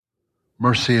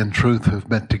Mercy and truth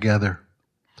have met together.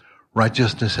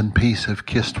 Righteousness and peace have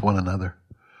kissed one another.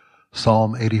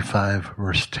 Psalm 85,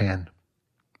 verse 10.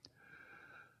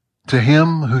 To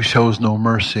him who shows no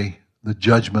mercy, the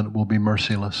judgment will be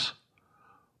merciless.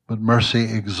 But mercy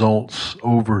exalts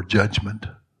over judgment.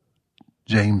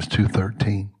 James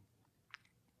 2:13.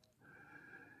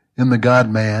 In the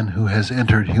God-man who has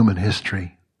entered human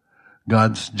history,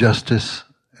 God's justice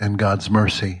and God's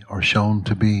mercy are shown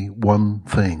to be one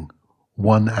thing,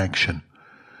 one action.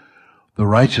 The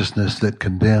righteousness that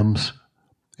condemns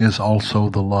is also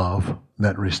the love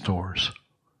that restores.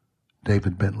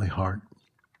 David Bentley Hart.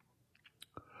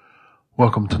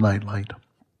 Welcome to Nightlight.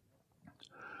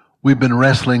 We've been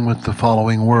wrestling with the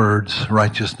following words: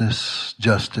 righteousness,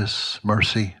 justice,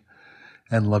 mercy,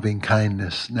 and loving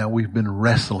kindness. Now, we've been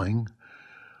wrestling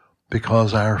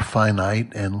because our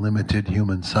finite and limited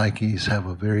human psyches have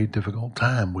a very difficult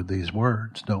time with these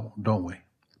words, don't we?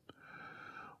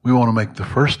 We want to make the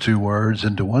first two words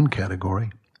into one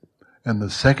category and the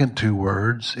second two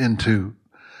words into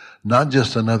not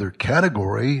just another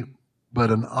category,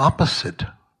 but an opposite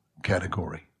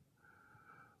category.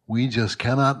 We just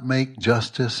cannot make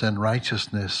justice and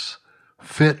righteousness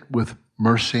fit with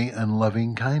mercy and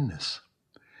loving kindness.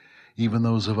 Even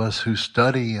those of us who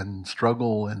study and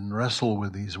struggle and wrestle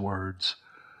with these words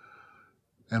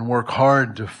and work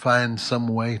hard to find some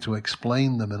way to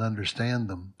explain them and understand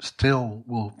them, still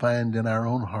will find in our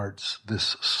own hearts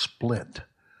this split.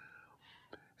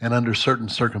 And under certain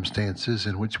circumstances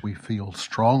in which we feel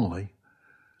strongly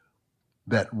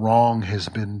that wrong has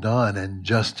been done and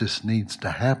justice needs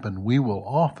to happen, we will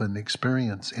often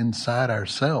experience inside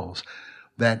ourselves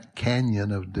that canyon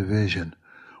of division.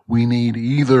 We need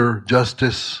either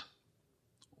justice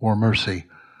or mercy,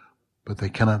 but they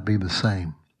cannot be the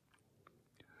same.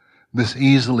 This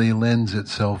easily lends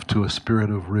itself to a spirit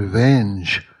of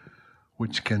revenge,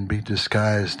 which can be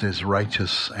disguised as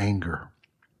righteous anger.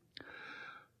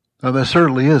 Now, there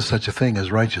certainly is such a thing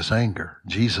as righteous anger.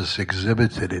 Jesus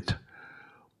exhibited it.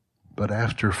 But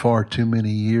after far too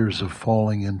many years of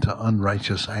falling into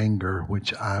unrighteous anger,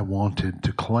 which I wanted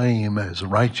to claim as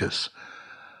righteous,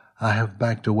 I have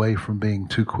backed away from being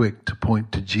too quick to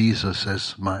point to Jesus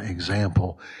as my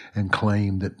example and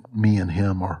claim that me and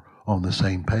him are on the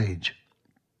same page.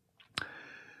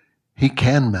 He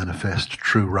can manifest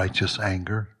true righteous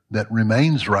anger that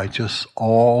remains righteous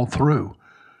all through.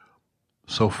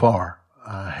 So far,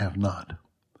 I have not.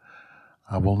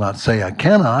 I will not say I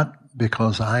cannot,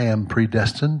 because I am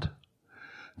predestined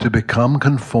to become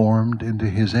conformed into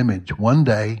his image. One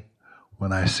day,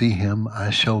 when I see him,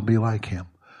 I shall be like him.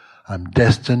 I'm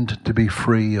destined to be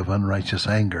free of unrighteous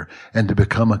anger and to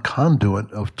become a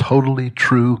conduit of totally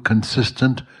true,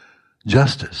 consistent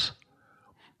justice.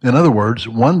 In other words,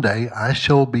 one day I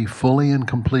shall be fully and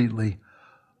completely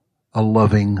a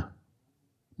loving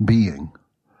being.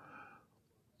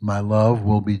 My love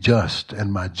will be just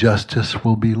and my justice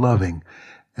will be loving.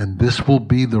 And this will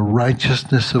be the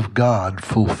righteousness of God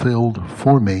fulfilled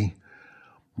for me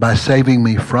by saving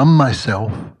me from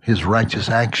myself, his righteous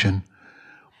action,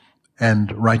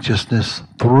 and righteousness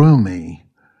through me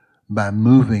by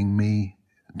moving me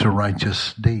to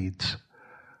righteous deeds.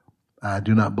 I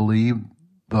do not believe,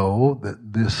 though,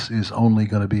 that this is only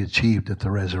going to be achieved at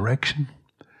the resurrection.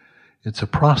 It's a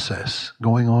process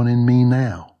going on in me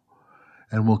now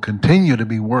and will continue to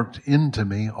be worked into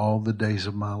me all the days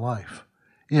of my life,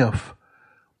 if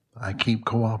I keep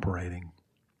cooperating.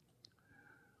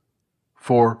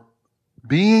 For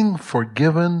being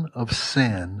forgiven of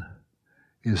sin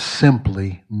is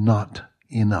simply not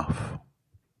enough.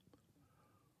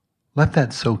 Let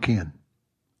that soak in.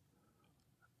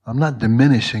 I'm not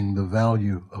diminishing the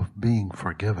value of being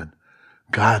forgiven.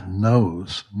 God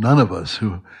knows none of us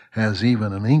who has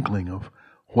even an inkling of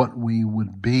what we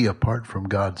would be apart from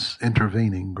God's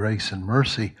intervening grace and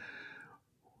mercy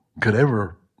could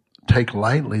ever take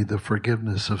lightly the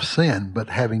forgiveness of sin. But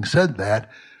having said that,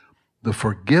 the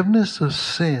forgiveness of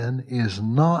sin is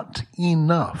not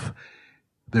enough.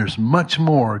 There's much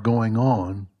more going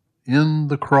on in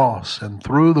the cross and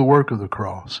through the work of the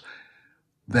cross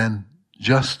than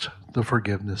just the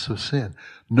forgiveness of sin.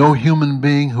 No human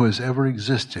being who has ever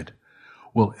existed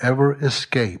will ever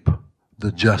escape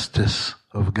the justice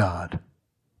of God.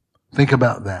 Think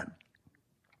about that.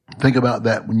 Think about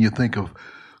that when you think of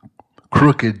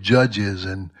crooked judges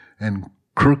and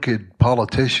crooked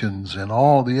politicians and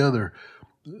all the other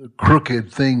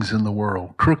crooked things in the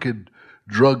world, crooked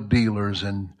drug dealers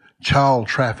and child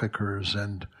traffickers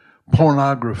and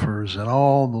pornographers and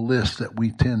all the lists that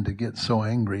we tend to get so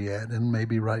angry at, and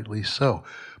maybe rightly so.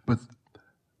 But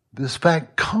this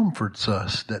fact comforts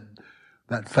us that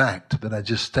that fact that I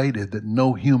just stated, that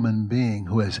no human being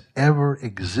who has ever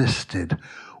existed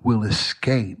will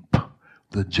escape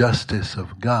the justice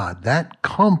of God. That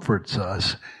comforts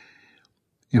us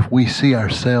if we see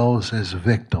ourselves as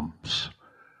victims.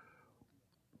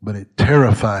 But it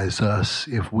terrifies us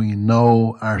if we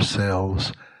know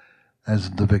ourselves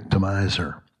as the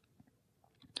victimizer.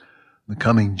 The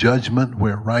coming judgment,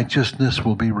 where righteousness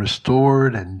will be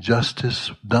restored and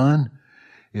justice done,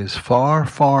 is far,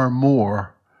 far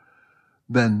more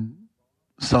than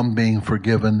some being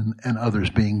forgiven and others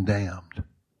being damned.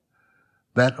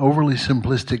 That overly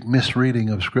simplistic misreading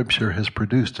of Scripture has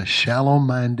produced a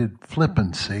shallow-minded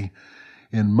flippancy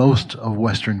in most of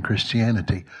Western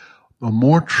Christianity. A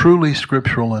more truly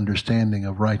scriptural understanding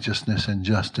of righteousness and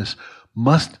justice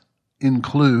must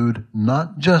include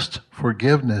not just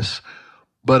forgiveness,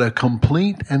 but a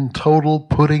complete and total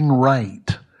putting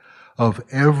right of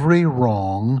every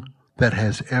wrong that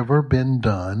has ever been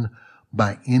done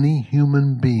by any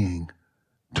human being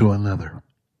to another.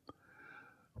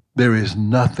 There is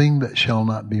nothing that shall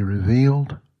not be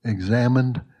revealed,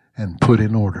 examined, and put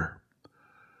in order.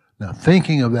 Now,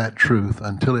 thinking of that truth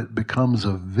until it becomes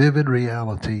a vivid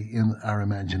reality in our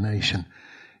imagination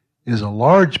is a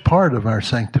large part of our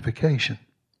sanctification.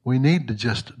 We need to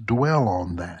just dwell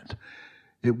on that.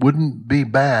 It wouldn't be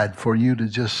bad for you to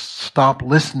just stop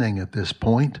listening at this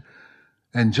point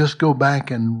and just go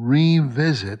back and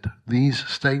revisit these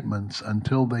statements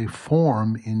until they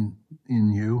form in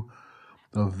you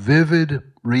the vivid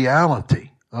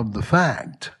reality of the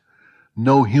fact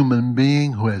no human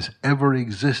being who has ever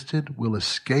existed will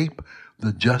escape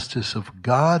the justice of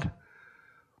God.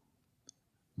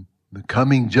 The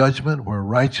coming judgment, where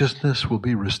righteousness will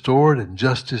be restored and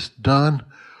justice done,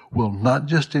 will not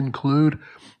just include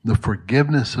the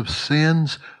forgiveness of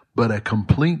sins, but a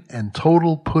complete and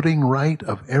total putting right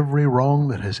of every wrong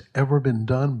that has ever been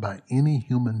done by any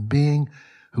human being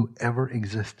who ever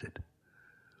existed.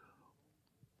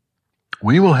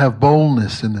 We will have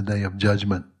boldness in the day of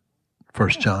judgment, 1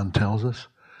 John tells us,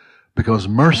 because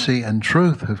mercy and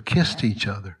truth have kissed each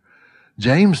other.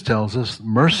 James tells us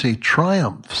mercy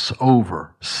triumphs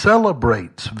over,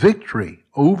 celebrates victory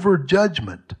over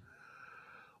judgment.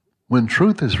 When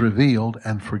truth is revealed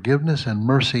and forgiveness and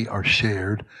mercy are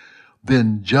shared,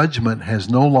 then judgment has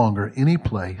no longer any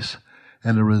place,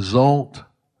 and the result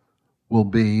will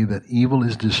be that evil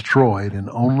is destroyed and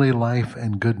only life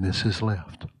and goodness is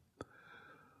left.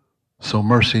 So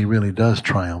mercy really does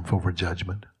triumph over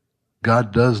judgment.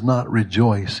 God does not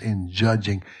rejoice in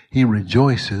judging. He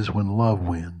rejoices when love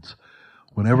wins.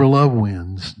 Whenever love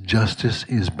wins, justice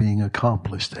is being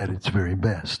accomplished at its very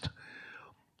best.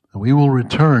 And we will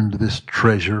return to this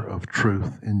treasure of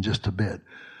truth in just a bit.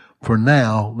 For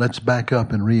now, let's back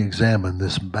up and re-examine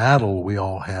this battle we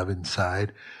all have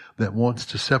inside that wants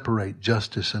to separate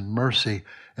justice and mercy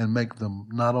and make them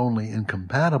not only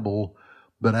incompatible,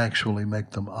 but actually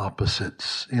make them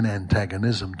opposites in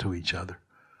antagonism to each other.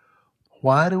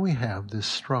 Why do we have this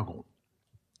struggle?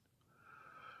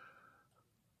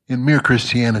 In Mere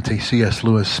Christianity, C.S.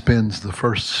 Lewis spends the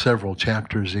first several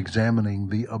chapters examining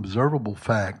the observable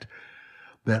fact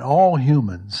that all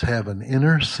humans have an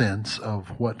inner sense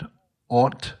of what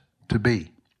ought to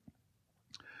be.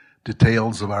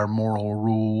 Details of our moral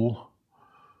rule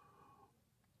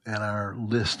and our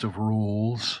list of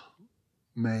rules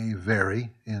may vary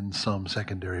in some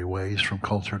secondary ways from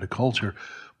culture to culture,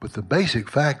 but the basic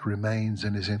fact remains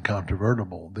and is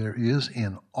incontrovertible. There is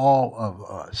in all of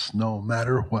us, no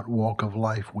matter what walk of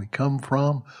life we come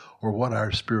from or what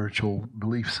our spiritual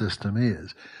belief system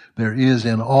is, there is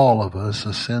in all of us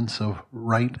a sense of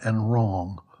right and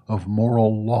wrong, of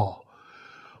moral law.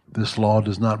 This law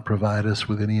does not provide us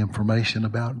with any information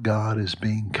about God as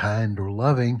being kind or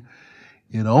loving.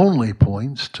 It only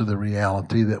points to the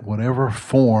reality that whatever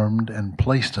formed and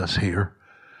placed us here,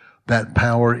 that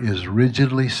power is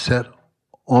rigidly set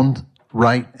on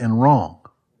right and wrong.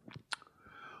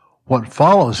 What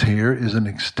follows here is an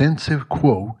extensive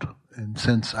quote, and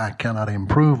since I cannot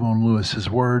improve on Lewis's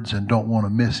words and don't want to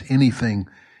miss anything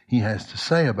he has to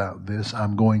say about this,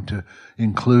 I'm going to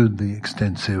include the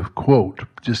extensive quote.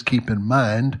 Just keep in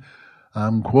mind,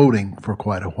 I'm quoting for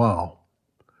quite a while.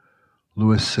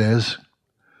 Lewis says,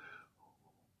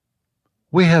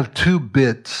 "We have two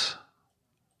bits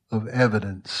of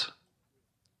evidence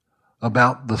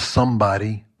about the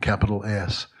somebody, capital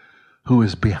S, who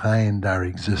is behind our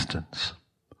existence.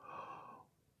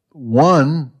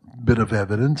 One bit of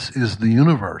evidence is the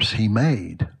universe he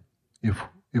made.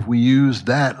 If we use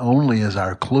that only as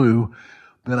our clue,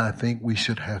 then I think we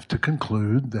should have to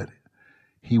conclude that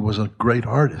he was a great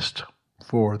artist,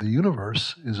 for the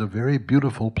universe is a very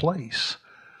beautiful place.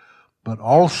 but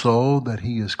also that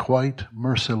he is quite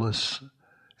merciless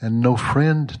and no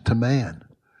friend to man.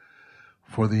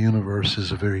 For the universe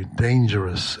is a very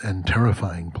dangerous and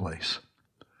terrifying place.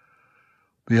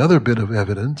 The other bit of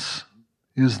evidence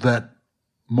is that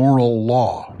moral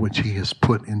law which he has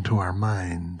put into our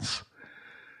minds.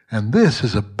 And this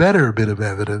is a better bit of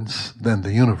evidence than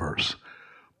the universe,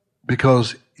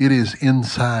 because it is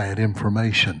inside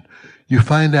information. You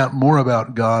find out more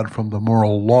about God from the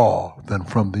moral law than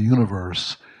from the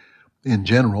universe in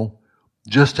general,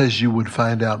 just as you would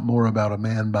find out more about a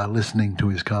man by listening to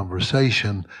his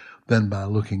conversation than by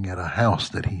looking at a house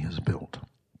that he has built.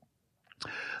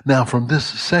 Now, from this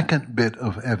second bit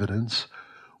of evidence,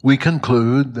 we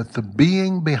conclude that the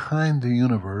being behind the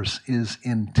universe is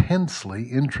intensely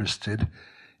interested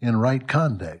in right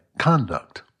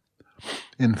conduct,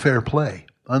 in fair play,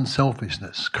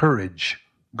 unselfishness, courage,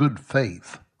 good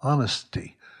faith,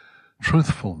 honesty,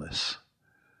 truthfulness.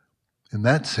 In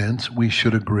that sense, we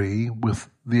should agree with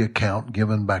the account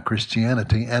given by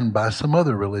Christianity and by some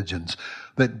other religions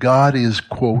that God is,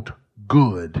 quote,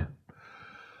 good.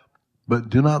 But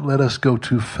do not let us go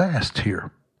too fast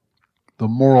here. The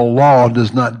moral law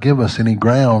does not give us any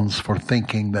grounds for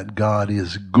thinking that God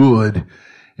is good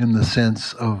in the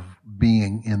sense of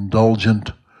being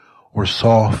indulgent or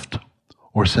soft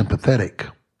or sympathetic.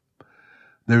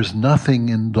 There's nothing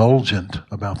indulgent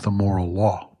about the moral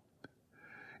law.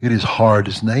 It is hard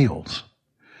as nails.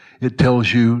 It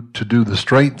tells you to do the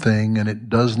straight thing, and it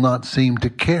does not seem to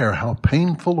care how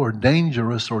painful or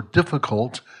dangerous or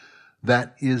difficult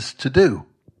that is to do.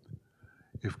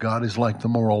 If God is like the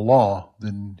moral law,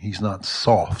 then he's not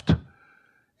soft.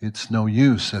 It's no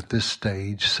use at this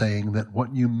stage saying that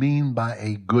what you mean by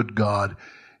a good God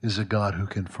is a God who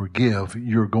can forgive.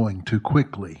 You're going too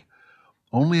quickly.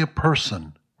 Only a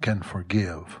person can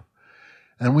forgive.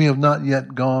 And we have not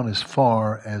yet gone as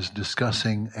far as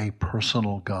discussing a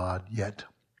personal God yet.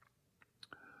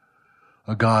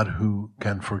 A God who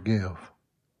can forgive.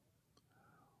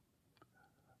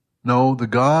 No, the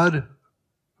God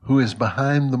who is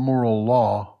behind the moral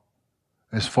law,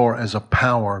 as far as a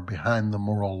power behind the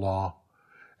moral law,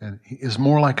 and is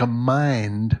more like a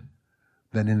mind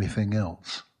than anything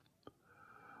else.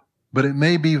 But it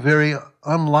may be very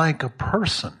unlike a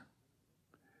person.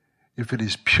 If it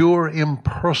is pure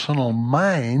impersonal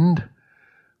mind,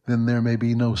 then there may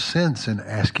be no sense in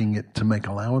asking it to make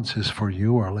allowances for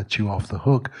you or let you off the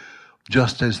hook,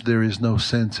 just as there is no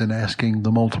sense in asking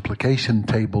the multiplication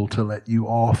table to let you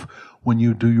off when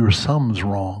you do your sums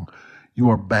wrong. You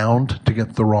are bound to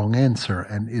get the wrong answer,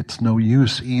 and it's no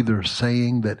use either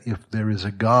saying that if there is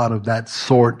a God of that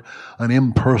sort, an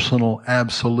impersonal,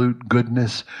 absolute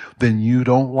goodness, then you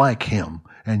don't like him,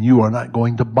 and you are not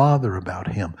going to bother about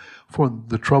him. For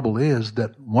the trouble is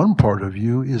that one part of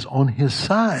you is on his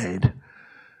side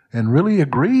and really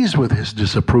agrees with his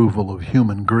disapproval of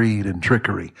human greed and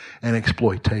trickery and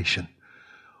exploitation.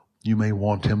 You may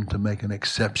want him to make an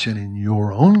exception in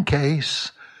your own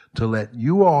case to let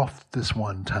you off this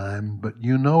one time, but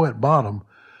you know at bottom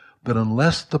that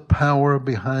unless the power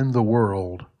behind the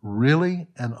world really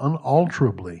and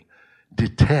unalterably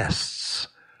detests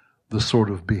the sort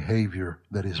of behavior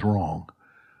that is wrong,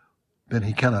 then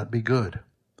he cannot be good.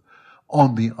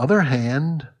 On the other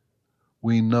hand,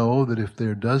 we know that if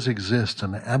there does exist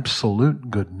an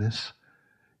absolute goodness,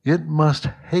 it must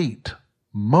hate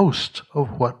most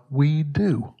of what we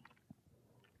do.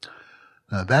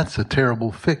 Now that's a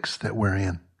terrible fix that we're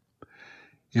in.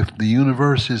 If the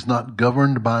universe is not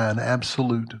governed by an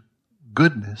absolute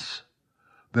goodness,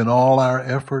 then all our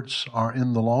efforts are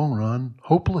in the long run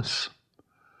hopeless.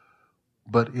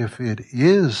 But if it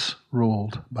is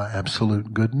ruled by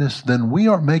absolute goodness, then we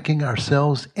are making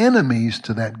ourselves enemies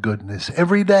to that goodness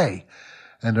every day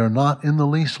and are not in the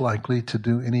least likely to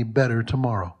do any better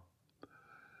tomorrow.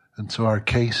 And so our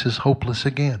case is hopeless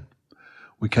again.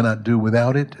 We cannot do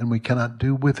without it and we cannot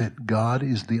do with it. God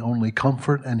is the only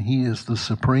comfort and he is the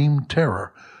supreme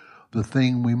terror, the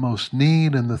thing we most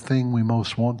need and the thing we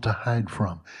most want to hide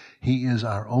from. He is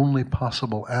our only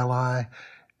possible ally,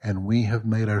 and we have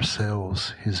made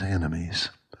ourselves his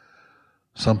enemies.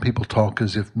 Some people talk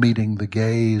as if meeting the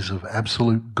gaze of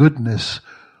absolute goodness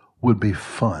would be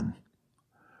fun.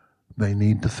 They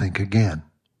need to think again.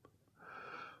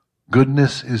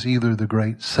 Goodness is either the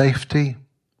great safety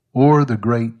or the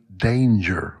great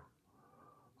danger,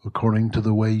 according to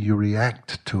the way you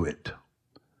react to it.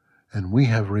 And we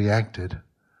have reacted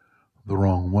the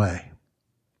wrong way.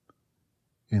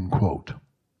 End quote.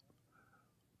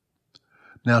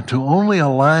 Now, to only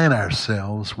align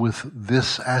ourselves with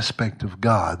this aspect of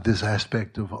God, this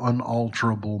aspect of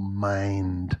unalterable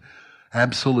mind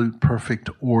absolute perfect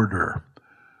order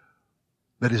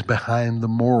that is behind the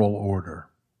moral order.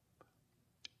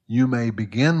 You may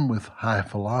begin with high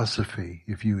philosophy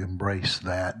if you embrace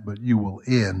that, but you will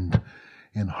end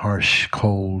in harsh,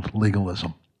 cold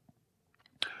legalism.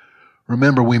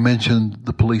 Remember, we mentioned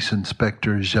the police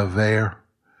inspector Javert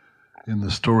in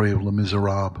the story of Les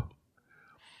Miserables.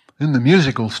 In the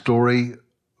musical story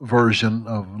version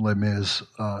of Les Mis,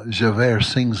 Javert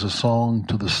sings a song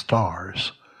to the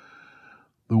stars.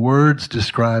 The words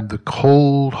describe the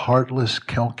cold, heartless,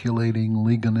 calculating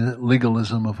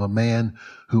legalism of a man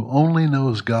who only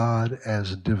knows God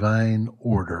as divine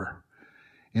order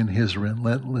in his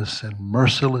relentless and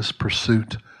merciless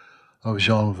pursuit of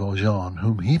Jean Valjean,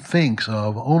 whom he thinks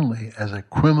of only as a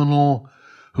criminal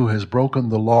who has broken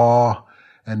the law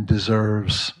and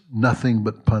deserves nothing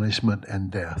but punishment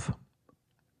and death.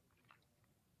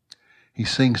 He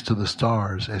sings to the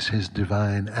stars as his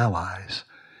divine allies,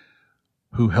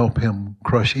 who help him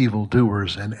crush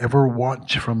evildoers and ever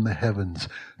watch from the heavens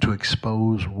to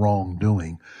expose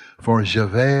wrongdoing. For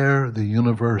Javert, the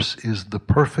universe is the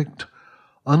perfect,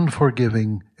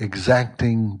 unforgiving,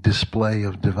 exacting display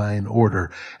of divine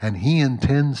order, and he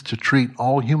intends to treat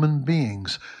all human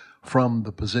beings from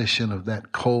the position of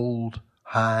that cold,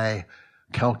 high,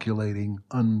 calculating,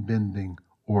 unbending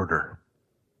order.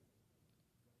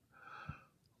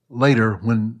 Later,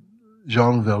 when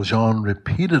Jean Valjean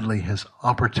repeatedly has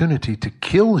opportunity to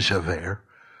kill Javert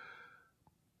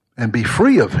and be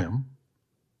free of him,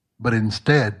 but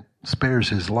instead spares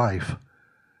his life,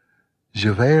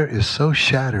 Javert is so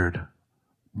shattered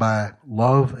by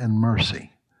love and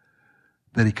mercy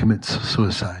that he commits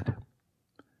suicide.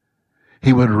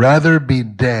 He would rather be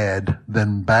dead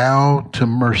than bow to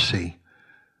mercy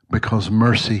because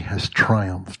mercy has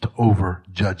triumphed over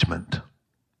judgment.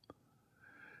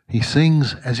 He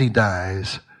sings as he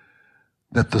dies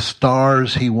that the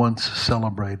stars he once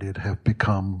celebrated have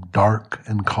become dark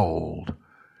and cold.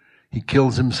 He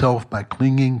kills himself by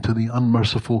clinging to the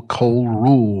unmerciful cold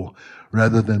rule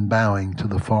rather than bowing to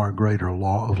the far greater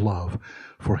law of love.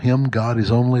 For him, God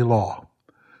is only law.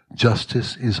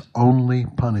 Justice is only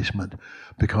punishment.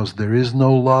 Because there is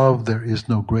no love, there is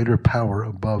no greater power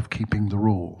above keeping the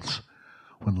rules.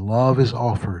 When love is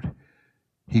offered,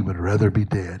 he would rather be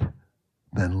dead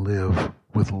than live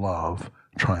with love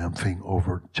triumphing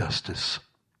over justice,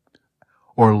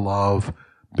 or love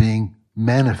being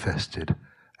manifested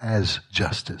as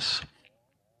justice.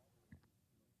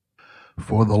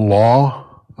 For the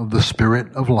law of the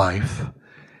Spirit of life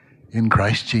in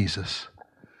Christ Jesus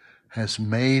has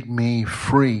made me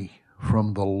free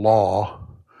from the law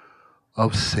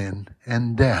of sin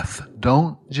and death.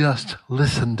 Don't just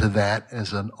listen to that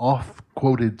as an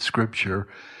oft-quoted scripture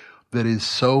that is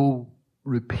so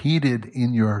repeated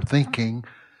in your thinking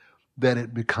that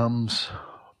it becomes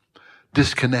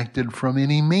disconnected from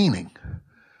any meaning.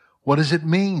 What does it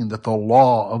mean that the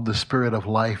law of the Spirit of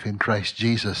life in Christ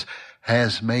Jesus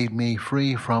has made me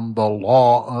free from the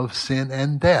law of sin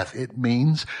and death? It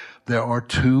means there are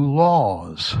two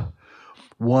laws.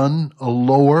 One a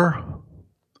lower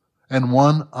and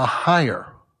one a higher.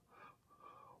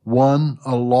 One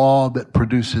a law that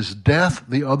produces death,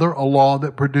 the other a law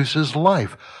that produces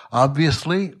life.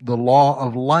 Obviously, the law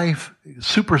of life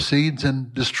supersedes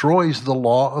and destroys the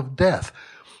law of death.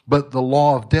 But the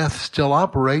law of death still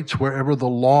operates wherever the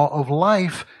law of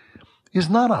life is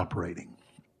not operating.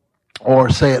 Or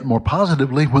say it more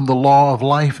positively, when the law of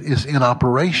life is in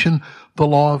operation, the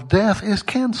law of death is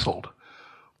canceled.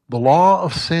 The law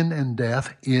of sin and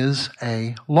death is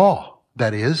a law.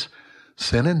 That is,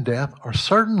 sin and death are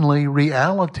certainly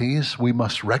realities we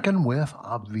must reckon with,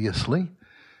 obviously.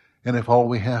 And if all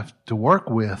we have to work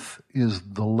with is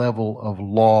the level of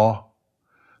law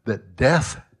that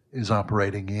death is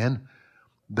operating in,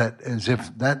 that as if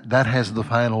that has the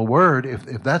final word,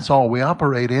 if that's all we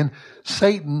operate in,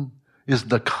 Satan is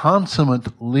the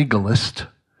consummate legalist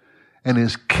and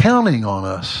is counting on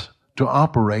us to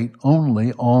operate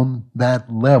only on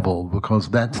that level, because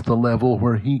that's the level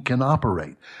where he can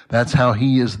operate. That's how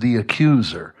he is the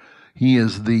accuser. He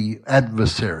is the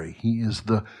adversary. He is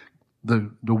the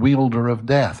wielder of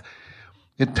death.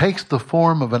 It takes the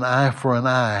form of an eye for an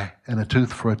eye and a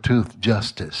tooth for a tooth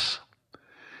justice.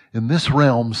 In this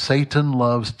realm, Satan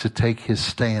loves to take his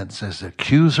stance as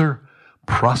accuser,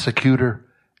 prosecutor,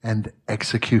 and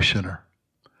executioner.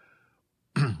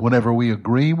 Whenever we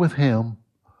agree with him,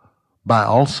 by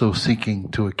also seeking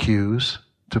to accuse,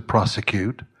 to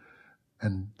prosecute,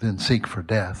 and then seek for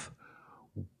death,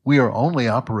 we are only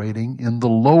operating in the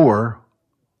lower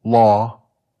law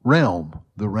realm,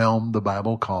 the realm the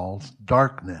Bible calls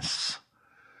darkness.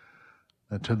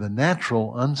 To the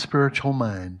natural, unspiritual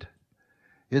mind,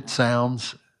 it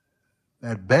sounds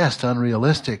at best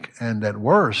unrealistic and at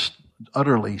worst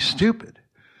utterly stupid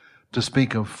to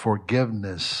speak of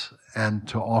forgiveness and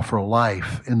to offer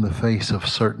life in the face of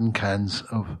certain kinds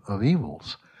of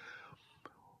evils.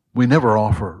 We never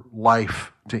offer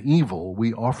life to evil.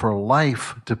 We offer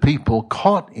life to people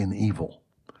caught in evil.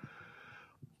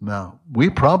 Now, we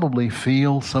probably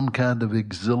feel some kind of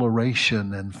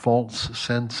exhilaration and false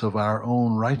sense of our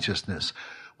own righteousness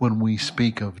when we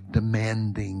speak of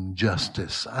demanding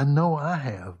justice. I know I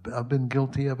have. I've been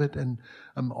guilty of it, and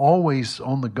I'm always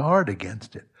on the guard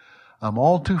against it. I'm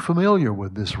all too familiar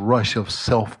with this rush of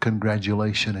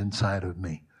self-congratulation inside of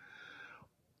me.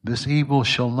 This evil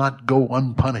shall not go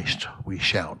unpunished, we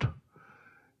shout.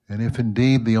 And if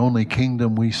indeed the only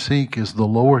kingdom we seek is the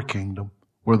lower kingdom,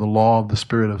 where the law of the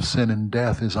spirit of sin and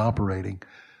death is operating,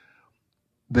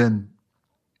 then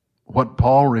what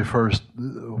Paul refers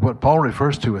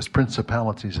to as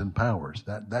principalities and powers,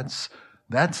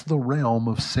 that's the realm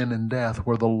of sin and death,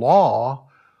 where the law,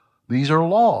 these are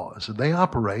laws. They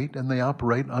operate, and they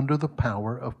operate under the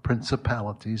power of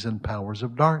principalities and powers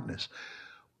of darkness.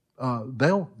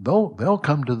 They'll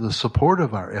come to the support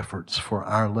of our efforts for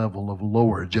our level of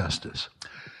lower justice.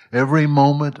 Every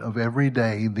moment of every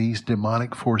day, these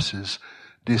demonic forces,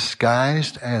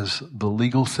 disguised as the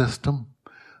legal system,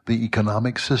 the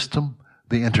economic system,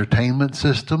 the entertainment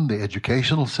system, the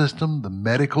educational system, the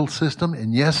medical system,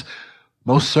 and yes,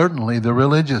 most certainly the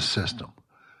religious system,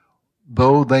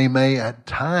 though they may at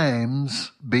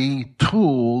times be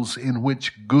tools in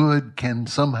which good can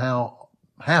somehow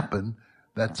happen,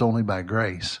 that's only by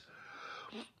grace.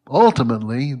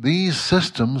 Ultimately, these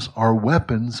systems are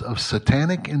weapons of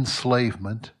satanic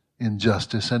enslavement,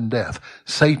 injustice, and death.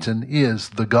 Satan is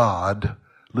the God,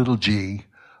 little g,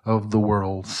 of the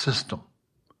world system.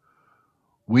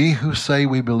 We who say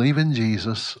we believe in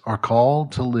Jesus are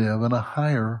called to live in a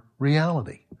higher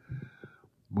reality.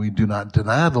 We do not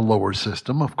deny the lower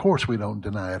system. Of course we don't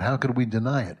deny it. How could we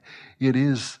deny it? It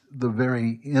is the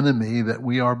very enemy that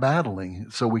we are battling,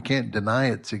 so we can't deny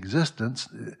its existence.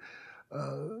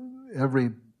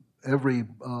 Every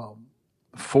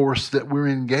force that we're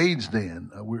engaged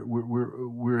in,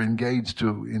 we're engaged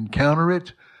to encounter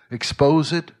it,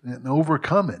 expose it, and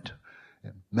overcome it,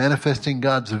 manifesting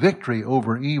God's victory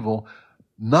over evil,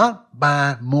 not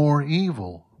by more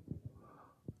evil,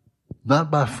 not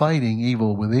by fighting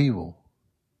evil with evil,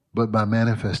 but by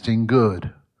manifesting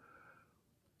good.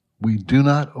 We do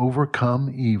not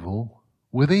overcome evil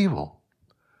with evil.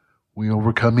 We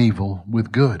overcome evil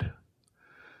with good.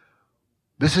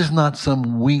 This is not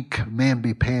some weak,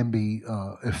 mamby-pamby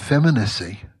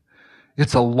effeminacy.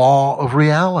 It's a law of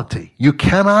reality. You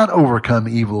cannot overcome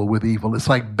evil with evil. It's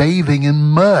like bathing in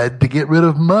mud to get rid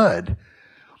of mud.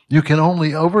 You can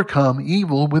only overcome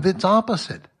evil with its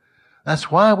opposite.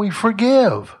 That's why we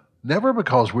forgive. Never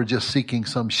because we're just seeking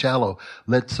some shallow,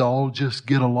 let's all just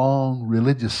get along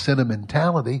religious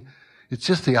sentimentality. It's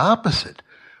just the opposite.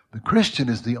 The Christian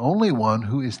is the only one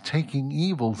who is taking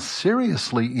evil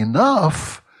seriously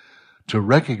enough to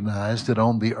recognize that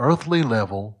on the earthly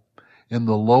level, in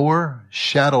the lower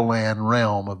shadowland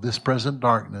realm of this present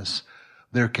darkness,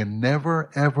 there can never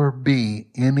ever be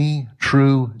any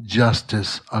true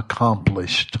justice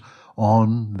accomplished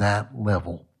on that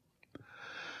level.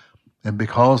 And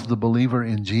because the believer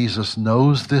in Jesus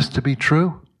knows this to be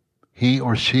true, he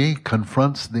or she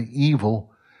confronts the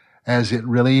evil as it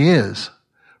really is,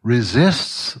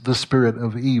 resists the spirit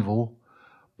of evil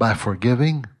by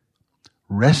forgiving,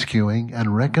 rescuing,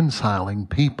 and reconciling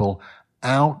people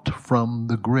out from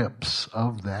the grips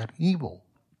of that evil.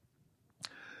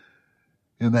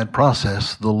 In that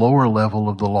process, the lower level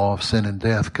of the law of sin and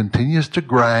death continues to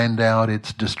grind out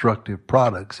its destructive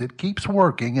products. It keeps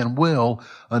working and will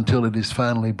until it is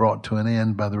finally brought to an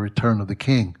end by the return of the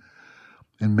King.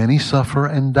 And many suffer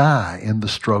and die in the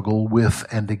struggle with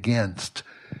and against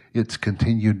its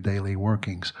continued daily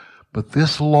workings. But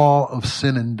this law of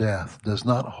sin and death does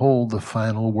not hold the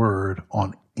final word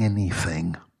on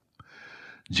anything.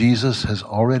 Jesus has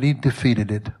already defeated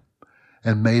it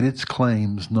and made its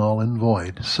claims null and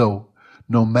void. So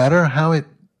no matter how it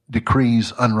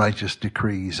decrees unrighteous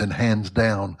decrees and hands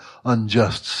down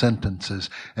unjust sentences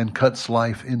and cuts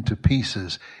life into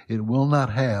pieces, it will not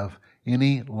have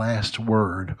any last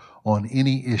word on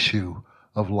any issue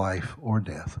of life or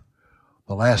death.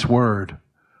 The last word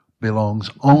belongs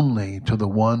only to the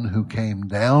one who came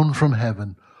down from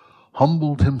heaven,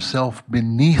 humbled himself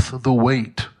beneath the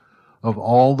weight of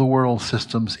all the world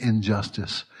system's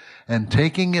injustice, and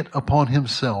taking it upon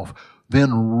himself,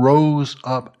 then rose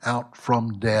up out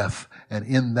from death, and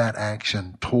in that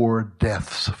action tore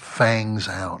death's fangs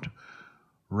out,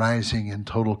 rising in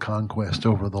total conquest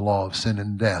over the law of sin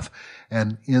and death.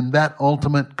 And in that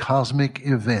ultimate cosmic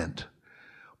event,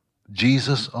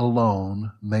 Jesus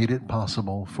alone made it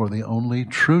possible for the only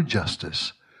true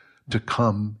justice to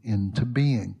come into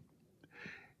being.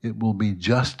 It will be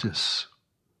justice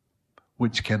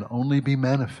which can only be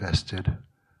manifested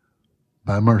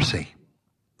by mercy.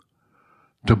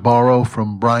 To borrow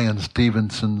from Brian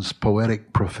Stevenson's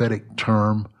poetic prophetic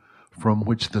term, from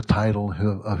which the title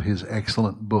of his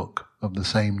excellent book of the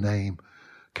same name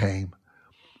came,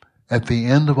 at the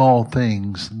end of all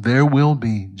things, there will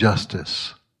be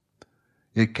justice.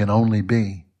 It can only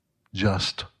be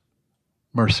just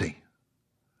mercy.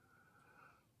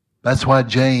 That's why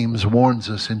James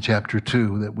warns us in chapter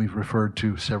 2 that we've referred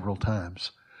to several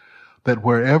times, that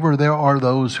wherever there are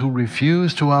those who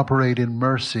refuse to operate in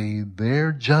mercy,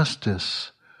 their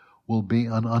justice will be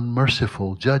an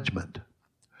unmerciful judgment.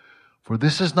 For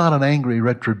this is not an angry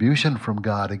retribution from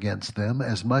God against them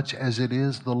as much as it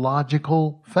is the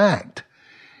logical fact.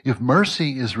 If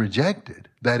mercy is rejected,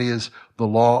 that is, the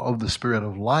law of the Spirit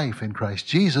of life in Christ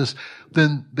Jesus,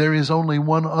 then there is only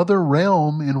one other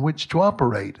realm in which to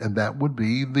operate, and that would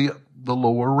be the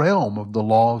lower realm of the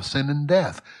law of sin and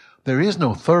death. There is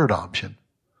no third option.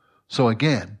 So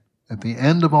again, at the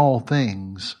end of all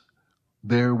things,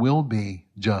 there will be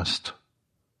just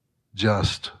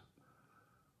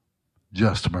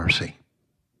mercy.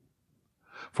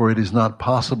 For it is not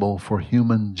possible for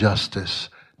human justice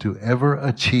to ever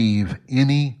achieve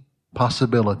any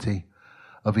possibility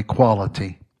of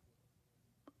equality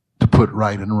to put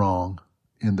right and wrong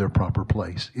in their proper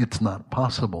place. It's not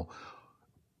possible.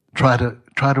 Try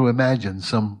to imagine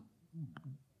some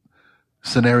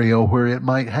scenario where it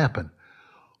might happen.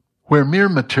 Where mere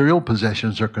material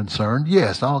possessions are concerned,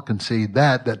 yes, I'll concede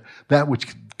that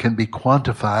which can be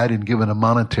quantified and given a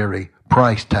monetary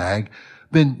price tag,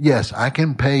 then yes, I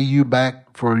can pay you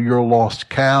back for your lost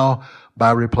cow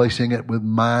by replacing it with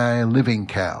my living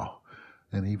cow.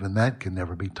 And even that can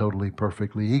never be totally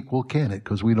perfectly equal, can it?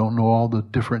 Because we don't know all the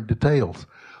different details.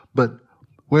 But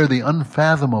where the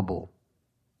unfathomable,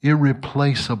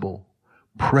 irreplaceable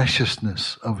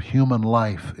preciousness of human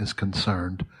life is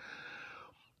concerned,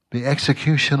 the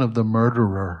execution of the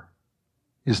murderer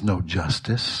is no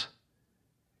justice.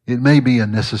 It may be a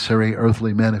necessary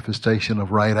earthly manifestation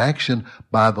of right action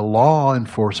by the law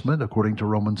enforcement, according to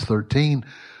Romans 13,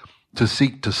 to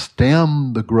seek to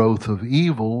stem the growth of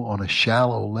evil on a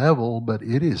shallow level, but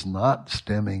it is not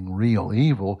stemming real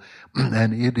evil,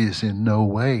 and it is in no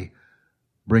way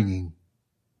bringing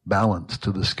balance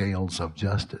to the scales of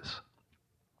justice.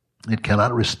 It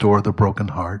cannot restore the broken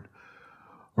heart,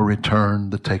 or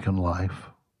return the taken life,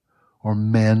 or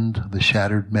mend the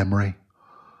shattered memory,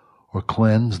 or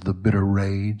cleanse the bitter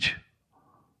rage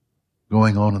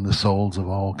going on in the souls of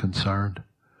all concerned.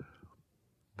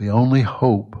 The only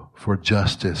hope for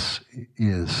justice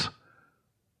is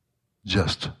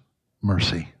just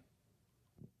mercy.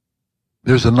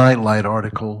 There's a Nightlight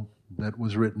article that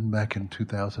was written back in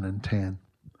 2010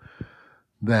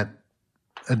 that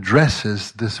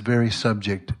addresses this very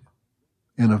subject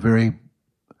in a very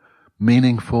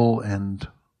meaningful and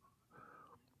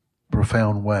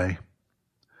profound way,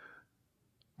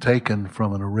 taken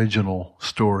from an original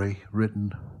story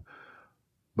written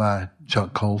by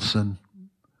Chuck Colson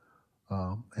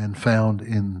and found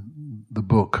in the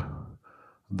book,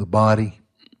 The Body.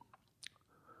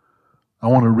 I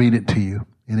want to read it to you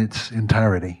in its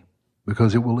entirety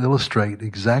because it will illustrate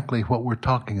exactly what we're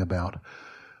talking about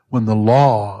when the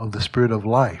law of the Spirit of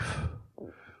life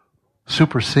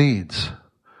supersedes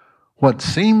what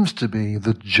seems to be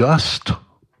the just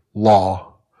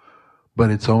law, but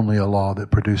it's only a law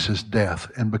that produces death.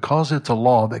 And because it's a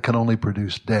law that can only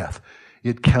produce death,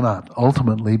 it cannot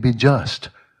ultimately be just.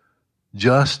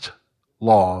 Just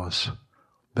laws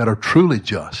that are truly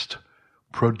just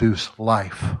produce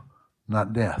life,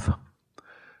 not death.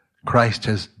 Christ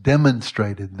has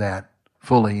demonstrated that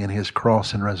fully in his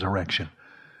cross and resurrection.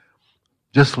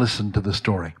 Just listen to the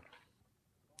story.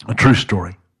 A true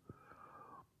story.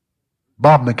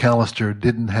 Bob McAllister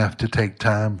didn't have to take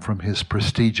time from his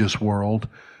prestigious world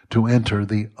to enter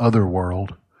the other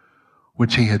world,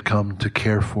 which he had come to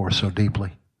care for so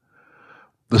deeply.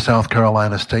 The South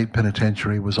Carolina State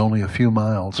Penitentiary was only a few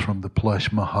miles from the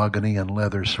plush mahogany and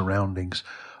leather surroundings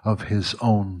of his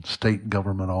own state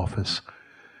government office.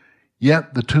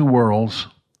 Yet the two worlds,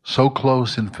 so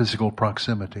close in physical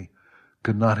proximity,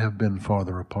 could not have been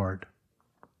farther apart.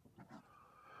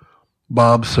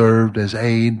 Bob served as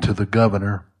aide to the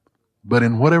governor But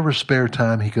in whatever spare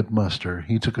time he could muster,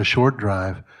 he took a short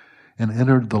drive and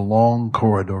entered the long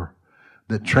corridor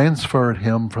that transferred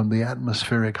him from the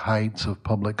atmospheric heights of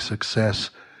public success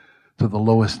to the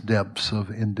lowest depths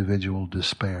of individual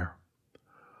despair.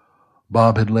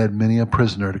 Bob had led many a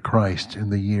prisoner to Christ in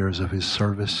the years of his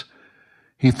service.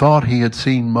 He thought he had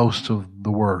seen most of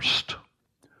the worst,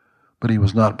 but he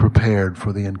was not prepared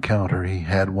for the encounter he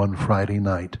had one Friday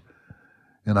night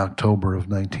in October of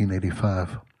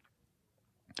 1985.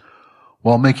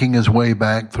 While making his way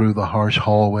back through the harsh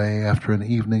hallway after an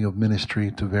evening of ministry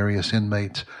to various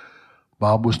inmates,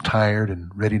 Bob was tired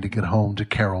and ready to get home to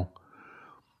Carol.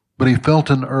 But he felt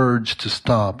an urge to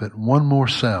stop at one more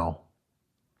cell.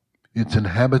 Its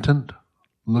inhabitant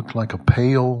looked like a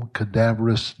pale,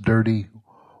 cadaverous, dirty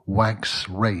wax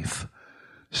wraith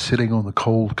sitting on the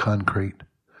cold concrete,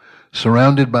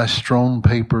 surrounded by strewn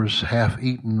papers,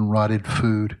 half-eaten rotted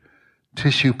food,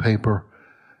 tissue paper,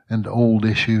 and old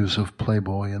issues of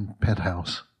Playboy and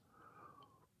Penthouse.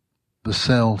 The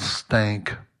cell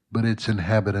stank, but its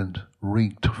inhabitant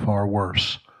reeked far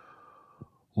worse.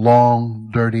 Long,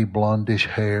 dirty, blondish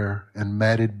hair and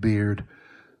matted beard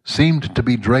seemed to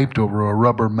be draped over a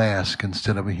rubber mask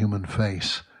instead of a human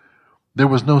face. There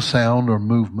was no sound or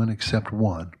movement except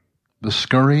one, the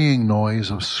scurrying noise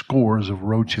of scores of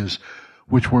roaches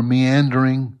which were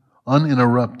meandering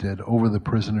uninterrupted over the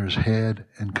prisoner's head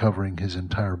and covering his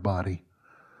entire body.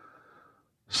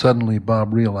 Suddenly,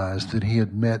 Bob realized that he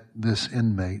had met this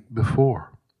inmate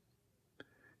before.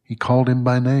 He called him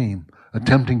by name,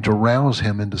 attempting to rouse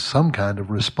him into some kind of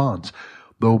response,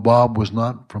 though Bob was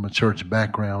not from a church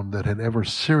background that had ever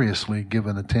seriously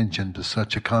given attention to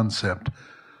such a concept.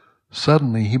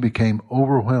 Suddenly, he became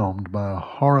overwhelmed by a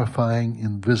horrifying,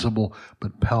 invisible,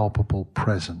 but palpable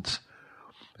presence,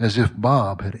 as if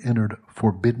Bob had entered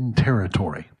forbidden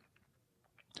territory.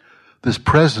 This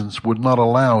presence would not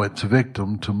allow its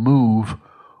victim to move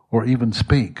or even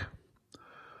speak.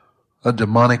 A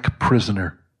demonic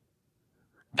prisoner,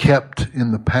 kept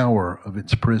in the power of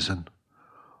its prison.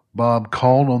 Bob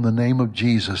called on the name of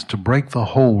Jesus to break the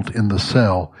hold in the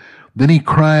cell. Then he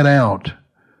cried out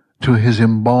to his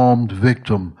embalmed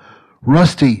victim,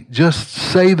 "Rusty, just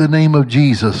say the name of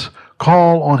Jesus.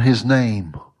 Call on his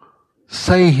name.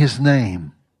 Say his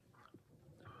name."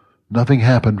 Nothing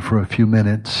happened for a few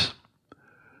minutes.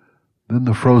 Then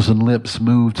the frozen lips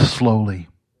moved slowly.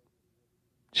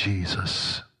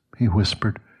 "Jesus," he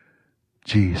whispered.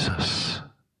 "Jesus.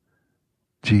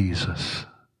 Jesus."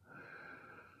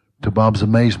 To Bob's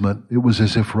amazement, it was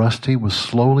as if Rusty was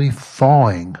slowly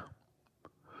thawing.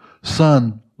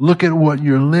 "Son, look at what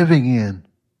you're living in."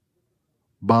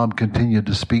 Bob continued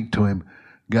to speak to him,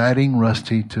 guiding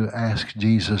Rusty to ask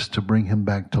Jesus to bring him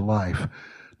back to life,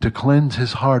 to cleanse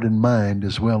his heart and mind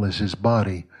as well as his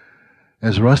body.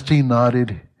 As Rusty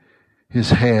nodded his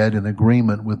head in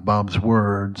agreement with Bob's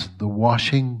words, the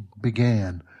washing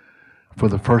began. For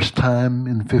the first time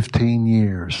in 15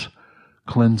 years,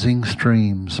 cleansing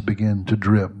streams began to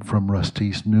drip from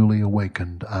Rusty's newly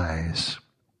awakened eyes.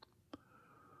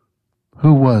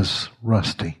 Who was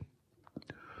Rusty?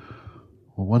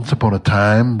 Well, once upon a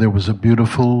time, there was a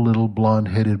beautiful little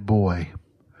blonde-headed boy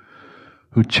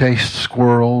who chased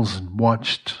squirrels and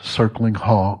watched circling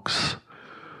hawks,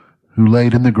 who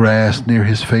laid in the grass near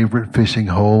his favorite fishing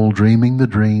hole, dreaming the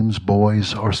dreams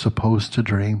boys are supposed to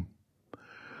dream.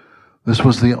 This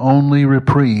was the only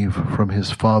reprieve from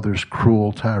his father's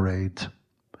cruel tirades.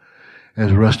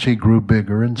 As Rusty grew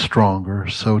bigger and stronger,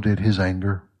 so did his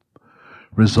anger,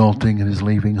 resulting in his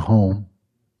leaving home.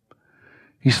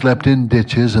 He slept in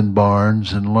ditches and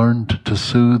barns and learned to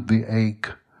soothe the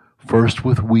ache, first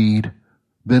with weed,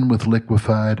 then with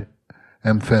liquefied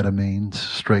amphetamines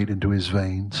straight into his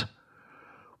veins.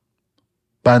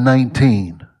 By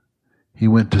 19, he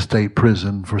went to state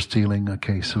prison for stealing a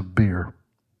case of beer.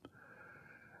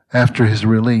 After his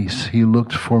release, he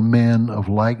looked for men of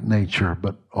like nature,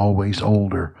 but always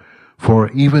older,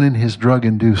 for even in his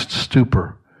drug-induced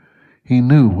stupor, he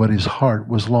knew what his heart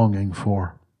was longing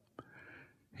for.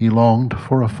 He longed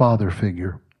for a father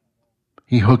figure.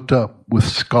 He hooked up with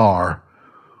Scar,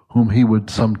 whom he would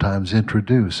sometimes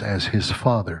introduce as his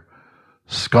father.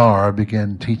 Scar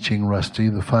began teaching Rusty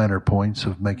the finer points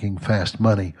of making fast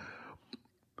money.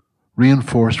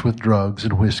 Reinforced with drugs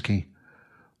and whiskey,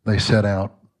 they set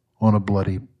out on a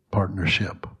bloody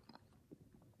partnership.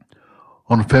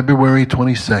 On February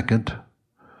 22nd,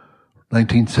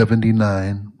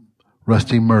 1979,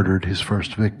 Rusty murdered his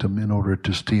first victim in order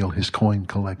to steal his coin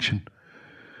collection.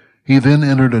 He then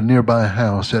entered a nearby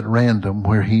house at random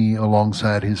where he,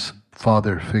 alongside his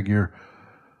father figure,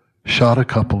 shot a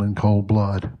couple in cold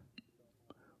blood.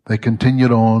 They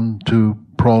continued on to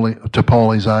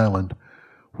Pawleys Island,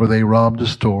 where they robbed a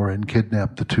store and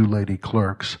kidnapped the two lady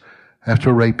clerks.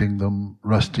 After raping them,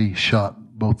 Rusty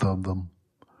shot both of them.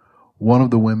 One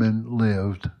of the women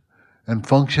lived and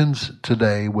functions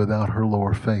today without her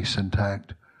lower face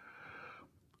intact.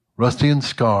 Rusty and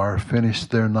Scar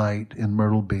finished their night in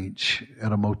Myrtle Beach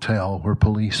at a motel where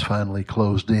police finally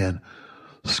closed in.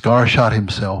 Scar shot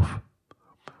himself.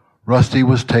 Rusty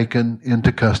was taken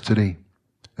into custody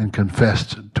and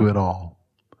confessed to it all.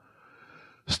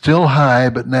 Still high,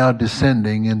 but now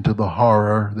descending into the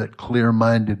horror that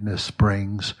clear-mindedness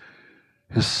brings,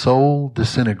 his soul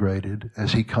disintegrated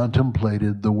as he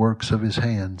contemplated the works of his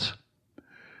hands.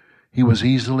 He was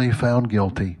easily found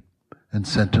guilty and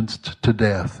sentenced to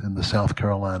death in the South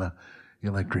Carolina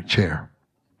electric chair.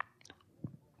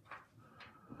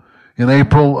 In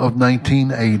April of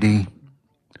 1980,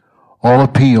 all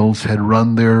appeals had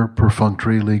run their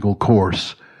perfunctory legal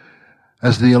course.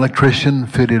 As the electrician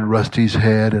fitted Rusty's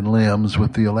head and limbs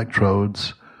with the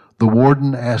electrodes, the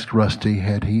warden asked Rusty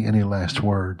had he any last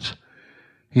words.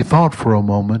 He thought for a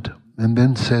moment and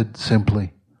then said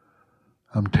simply,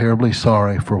 "I'm terribly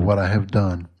sorry for what I have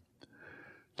done.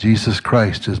 Jesus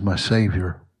Christ is my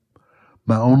Savior.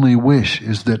 My only wish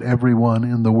is that everyone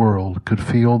in the world could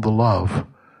feel the love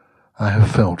I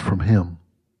have felt from Him."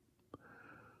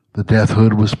 The death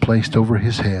hood was placed over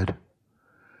his head.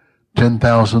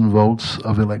 10,000 volts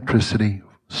of electricity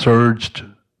surged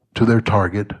to their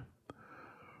target.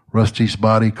 Rusty's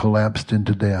body collapsed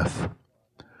into death.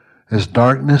 As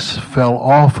darkness fell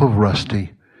off of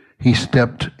Rusty, he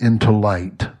stepped into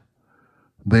light,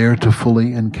 there to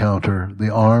fully encounter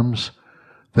the arms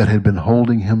that had been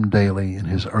holding him daily in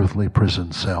his earthly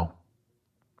prison cell.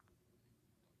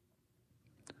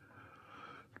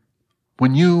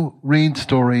 When you read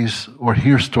stories or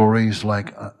hear stories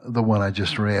like the one I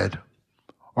just read,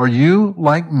 are you,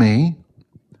 like me,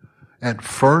 at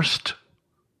first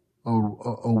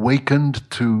awakened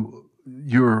to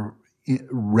your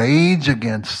rage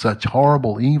against such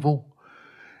horrible evil,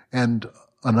 and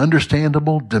an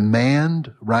understandable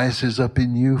demand rises up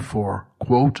in you for,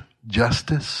 quote,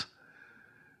 justice?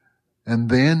 And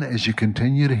then as you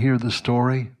continue to hear the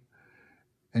story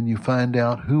and you find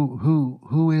out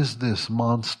who is this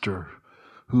monster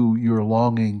who you're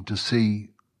longing to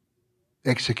see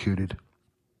executed?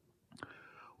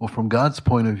 Well, from God's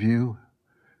point of view,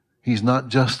 He's not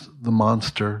just the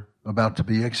monster about to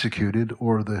be executed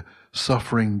or the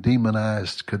suffering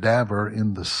demonized cadaver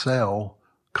in the cell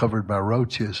covered by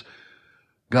roaches.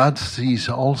 God sees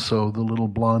also the little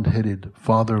blonde-headed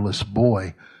fatherless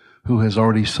boy who has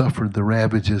already suffered the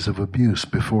ravages of abuse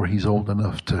before he's old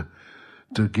enough to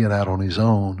get out on his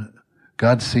own.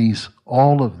 God sees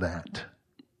all of that.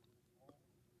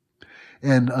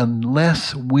 And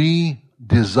unless we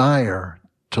desire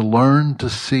to learn to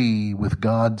see with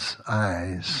God's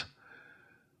eyes,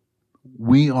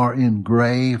 we are in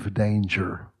grave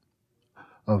danger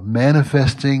of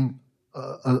manifesting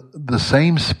the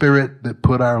same spirit that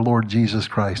put our Lord Jesus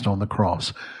Christ on the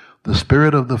cross, the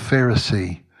spirit of the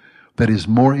Pharisee that is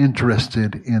more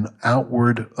interested in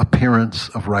outward appearance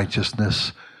of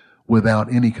righteousness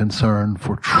without any concern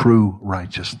for true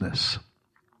righteousness.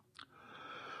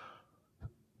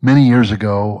 Many years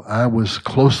ago, I was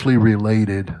closely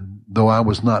related, though I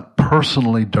was not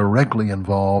personally directly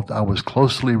involved, I was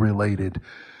closely related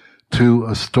to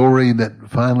a story that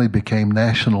finally became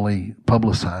nationally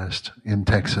publicized in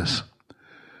Texas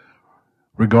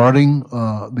regarding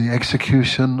the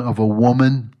execution of a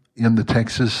woman in the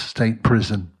Texas state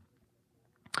prison.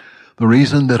 The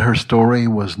reason that her story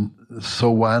was so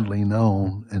widely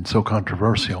known and so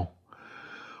controversial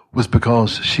was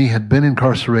because she had been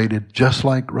incarcerated just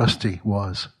like Rusty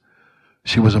was.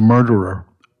 She was a murderer.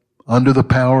 Under the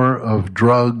power of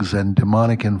drugs and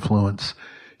demonic influence,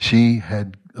 she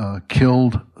had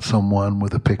killed someone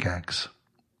with a pickaxe.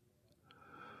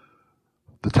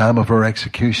 The time of her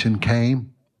execution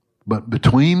came, but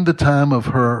between the time of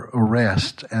her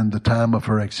arrest and the time of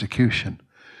her execution,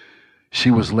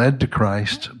 she was led to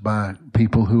Christ by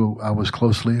people who I was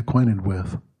closely acquainted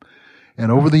with.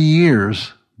 And over the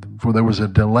years, for there was a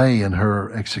delay in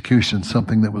her execution,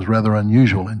 something that was rather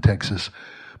unusual in Texas,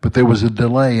 but there was a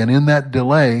delay, and in that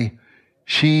delay,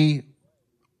 she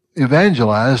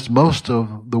evangelized most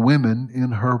of the women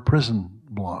in her prison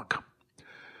block.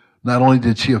 Not only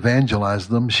did she evangelize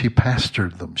them, she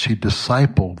pastored them, she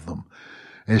discipled them.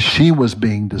 As she was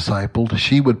being discipled,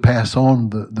 she would pass on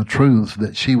the truths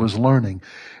that she was learning.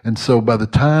 And so by the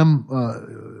time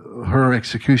her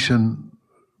execution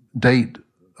date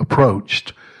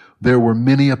approached, there were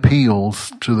many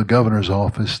appeals to the governor's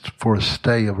office for a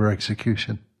stay of her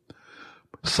execution.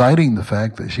 citing the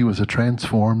fact that she was a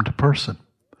transformed person.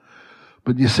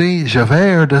 But you see,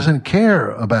 Javert doesn't care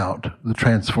about the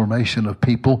transformation of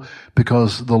people,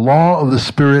 because the law of the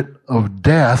spirit of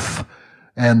death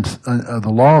and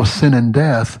the law of sin and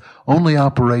death only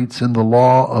operates in the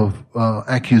law of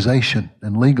accusation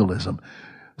and legalism.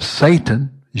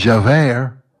 Satan,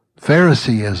 Javert,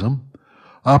 Phariseeism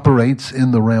operates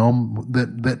in the realm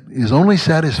that is only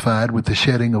satisfied with the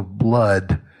shedding of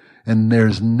blood. And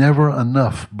there's never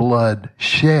enough blood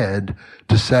shed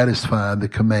to satisfy the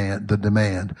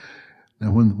demand.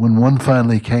 And when one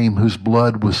finally came whose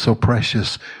blood was so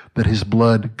precious that his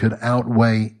blood could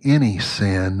outweigh any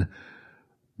sin,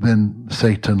 then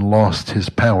Satan lost his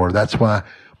power. That's why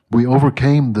we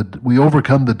overcome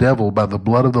the devil by the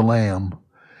blood of the Lamb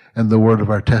and the word of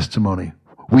our testimony.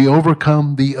 We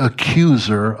overcome the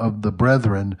accuser of the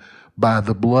brethren by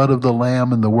the blood of the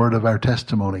Lamb and the word of our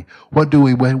testimony. What do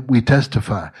we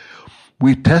testify?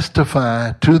 We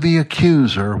testify to the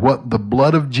accuser what the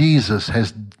blood of Jesus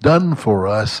has done for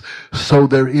us, so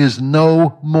there is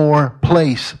no more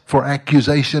place for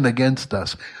accusation against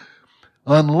us,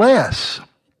 unless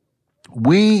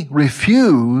we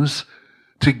refuse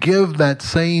to give that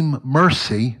same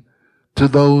mercy to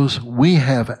those we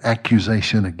have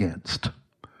accusation against.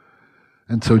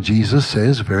 And so Jesus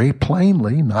says very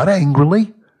plainly, not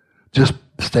angrily, just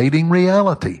stating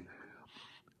reality.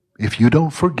 If you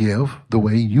don't forgive the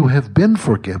way you have been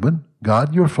forgiven,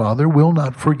 God your Father will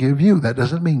not forgive you. That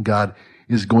doesn't mean God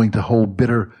is going to hold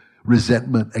bitter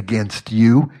resentment against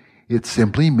you. It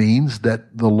simply means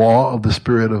that the law of the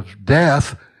spirit of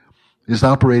death is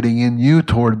operating in you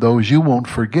toward those you won't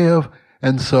forgive,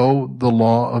 and so the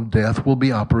law of death will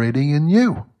be operating in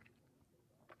you.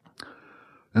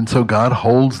 And so God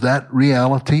holds that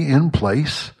reality in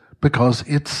place because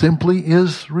it simply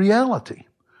is reality.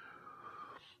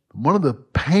 One of the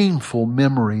painful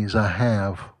memories I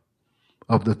have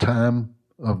of the time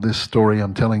of this story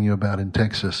I'm telling you about in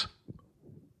Texas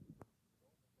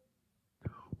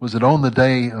was that on the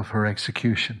day of her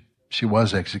execution, she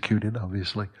was executed,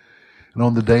 obviously, and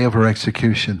on the day of her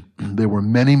execution, there were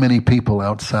many, many people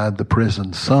outside the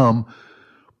prison, some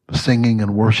singing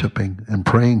and worshiping and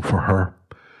praying for her,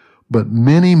 but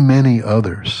many, many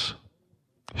others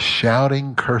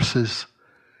shouting curses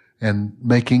and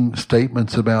making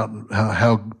statements about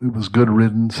how it was good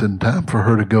riddance and time for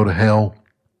her to go to hell.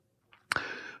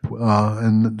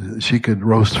 And she could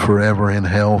roast forever in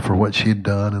hell for what she'd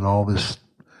done and all this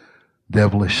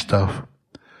devilish stuff.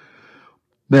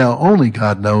 Now, only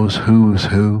God knows who's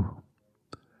who.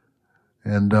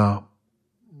 And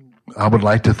I would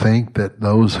like to think that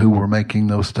those who were making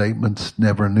those statements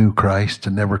never knew Christ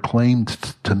and never claimed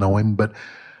to know Him. But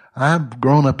I've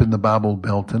grown up in the Bible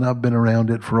Belt, and I've been around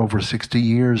it for over 60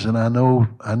 years, and I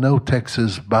know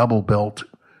Texas Bible Belt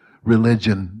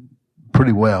religion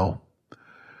pretty well.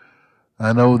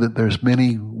 I know that there's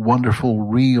many wonderful,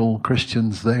 real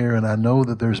Christians there, and I know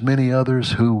that there's many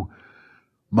others who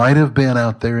might have been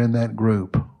out there in that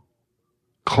group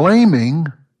claiming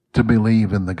to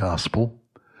believe in the gospel,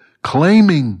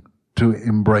 claiming to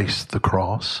embrace the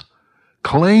cross,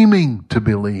 claiming to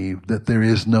believe that there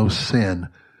is no sin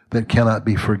that cannot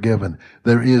be forgiven.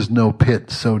 There is no pit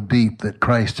so deep that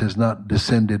Christ has not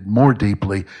descended more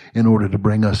deeply in order to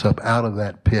bring us up out of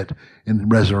that pit in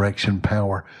resurrection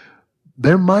power.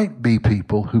 There might be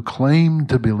people who claim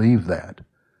to believe that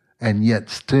and yet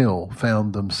still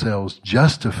found themselves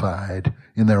justified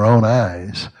in their own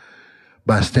eyes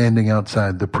by standing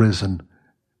outside the prison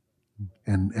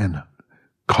and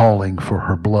calling for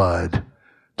her blood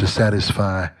to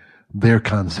satisfy their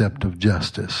concept of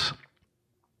justice.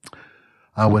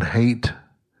 I would hate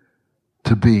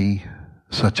to be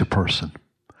such a person,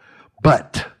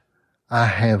 but I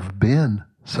have been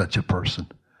such a person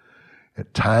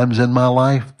at times in my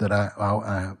life that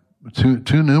I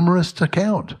too numerous to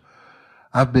count.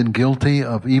 I've been guilty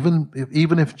of, even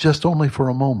if just only for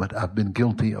a moment, I've been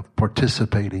guilty of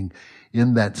participating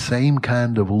in that same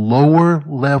kind of lower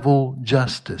level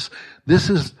justice. This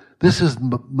is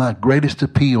my greatest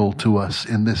appeal to us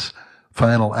in this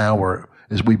final hour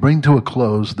as we bring to a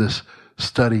close this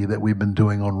study that we've been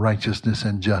doing on righteousness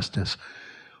and justice.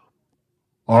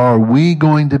 Are we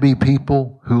going to be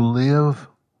people who live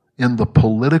in the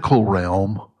political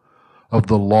realm of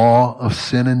the law of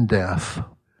sin and death?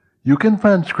 You can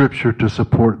find scripture to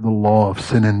support the law of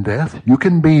sin and death. You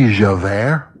can be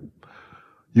Javert.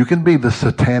 You can be the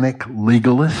satanic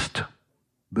legalist,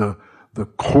 the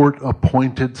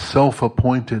court-appointed,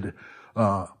 self-appointed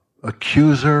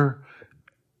accuser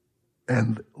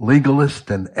and legalist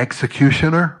and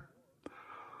executioner.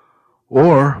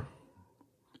 Or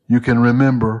you can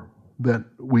remember that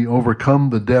we overcome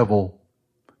the devil,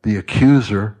 the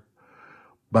accuser,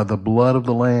 by the blood of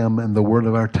the Lamb and the word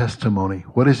of our testimony.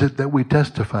 What is it that we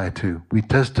testify to? We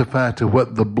testify to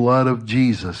what the blood of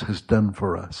Jesus has done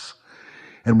for us.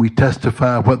 And we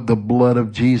testify what the blood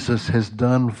of Jesus has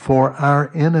done for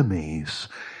our enemies.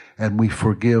 And we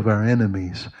forgive our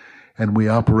enemies. And we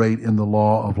operate in the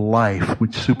law of life,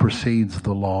 which supersedes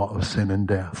the law of sin and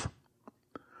death.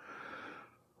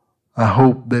 I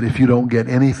hope that if you don't get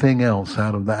anything else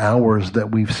out of the hours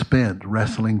that we've spent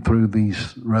wrestling through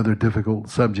these rather difficult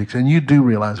subjects, and you do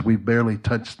realize we barely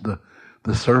touched the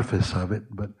surface of it,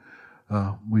 but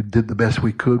we did the best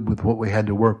we could with what we had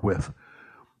to work with.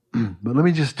 But let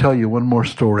me just tell you one more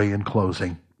story in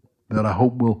closing that I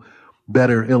hope will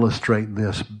better illustrate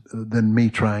this than me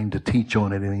trying to teach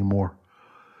on it anymore.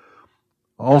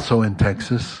 Also in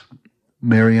Texas,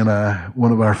 Mary and I,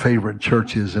 one of our favorite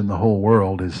churches in the whole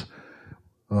world is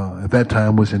at that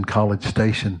time was in College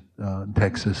Station,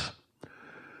 Texas.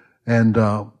 And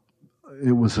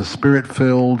it was a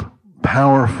spirit-filled,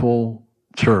 powerful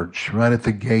church right at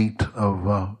the gate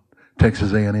of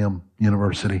Texas A&M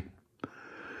University.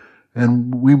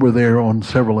 And we were there on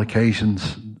several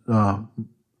occasions,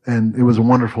 and it was a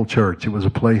wonderful church. It was a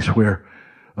place where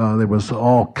there was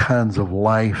all kinds of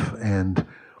life, and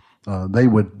they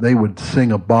would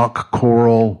sing a Bach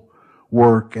choral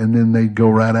work, and then they'd go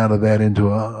right out of that into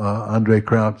a Andre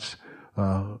Crouch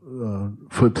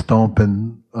foot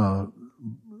stomping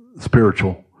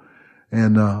spiritual.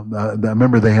 And I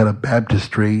remember they had a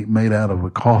baptistry made out of a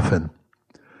coffin,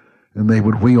 and they'd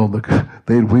wheel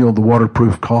the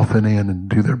waterproof coffin in and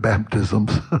do their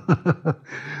baptisms.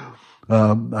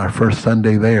 Our first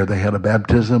Sunday there, they had a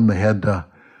baptism. They had a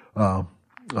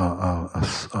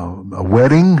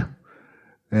wedding.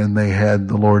 And they had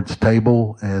the Lord's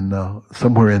table, and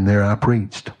somewhere in there I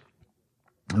preached.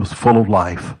 It was full of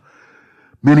life.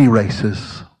 Many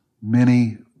races,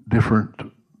 many different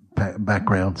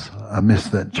backgrounds. I miss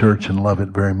that church and love it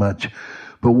very much.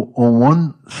 But on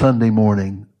one Sunday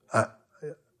morning,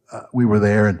 we were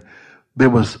there, and there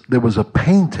was a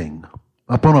painting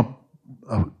up on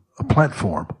a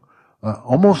platform,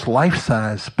 almost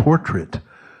life-size portrait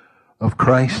of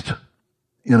Christ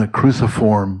in a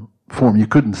cruciform form. You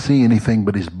couldn't see anything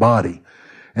but his body,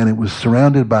 and it was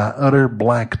surrounded by utter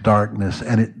black darkness,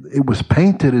 and it was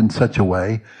painted in such a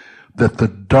way that the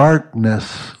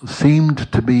darkness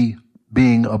seemed to be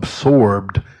being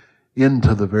absorbed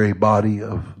into the very body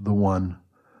of the one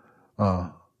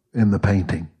in the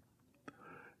painting.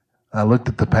 I looked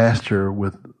at the pastor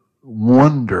with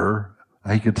wonder.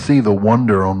 He could see the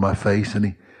wonder on my face,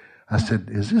 and I said,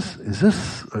 "Is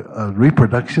this a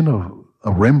reproduction of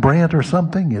a Rembrandt or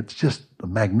something? It's just a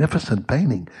magnificent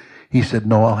painting." He said,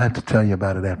 "No, I'll have to tell you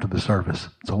about it after the service.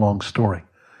 It's a long story."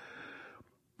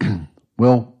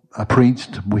 Well, I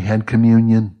preached. We had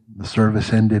communion. The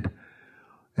service ended.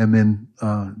 And then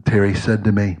Terry said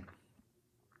to me,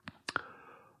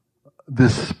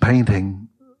 "This painting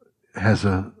has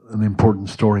an important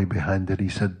story behind it." He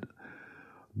said,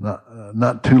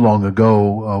 not too long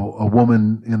ago, a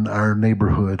woman in our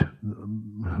neighborhood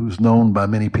who's known by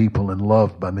many people and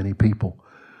loved by many people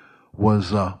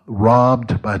was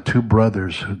robbed by two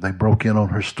brothers. They broke in on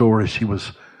her store as she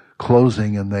was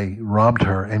closing, and they robbed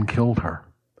her and killed her.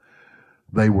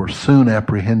 They were soon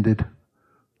apprehended.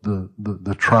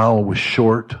 The trial was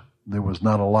short. There was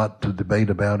not a lot to debate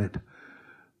about it.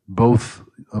 Both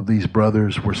of these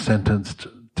brothers were sentenced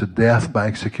to death by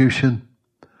execution.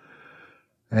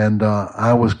 And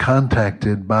I was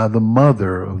contacted by the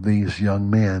mother of these young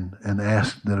men and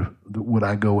asked that would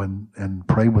I go and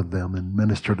pray with them and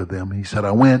minister to them. He said,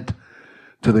 I went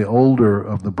to the older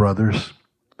of the brothers,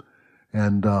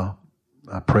 and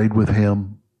I prayed with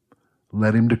him,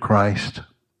 led him to Christ,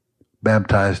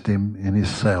 baptized him in his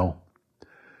cell,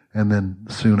 and then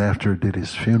soon after did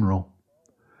his funeral.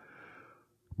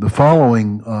 The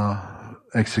following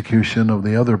execution of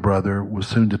the other brother was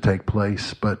soon to take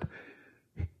place, but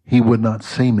he would not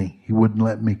see me. He wouldn't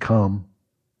let me come.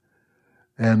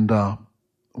 And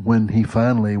when he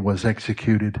finally was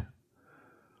executed,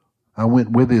 I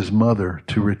went with his mother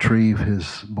to retrieve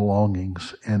his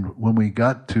belongings. And when we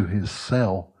got to his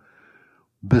cell,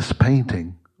 this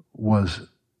painting was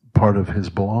part of his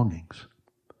belongings.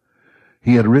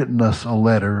 He had written us a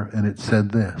letter, and it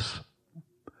said this: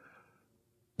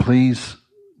 "Please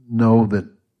know that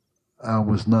I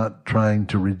was not trying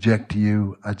to reject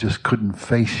you. I just couldn't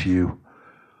face you.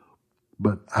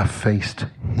 But I faced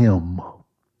him."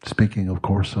 Speaking, of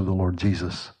course, of the Lord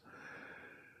Jesus.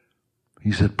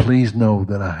 He said, "Please know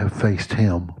that I have faced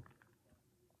him,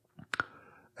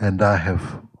 and I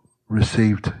have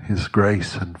received His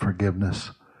grace and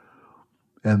forgiveness.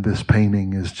 And this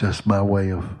painting is just my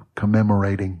way of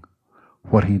commemorating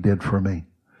what He did for me.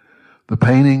 The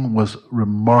painting was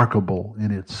remarkable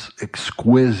in its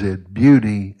exquisite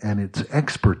beauty and its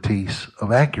expertise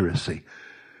of accuracy.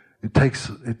 It takes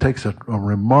a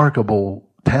remarkable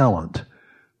talent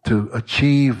to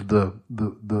achieve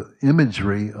the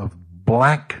imagery of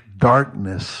black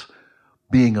darkness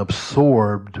being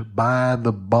absorbed by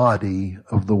the body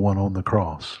of the one on the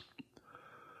cross,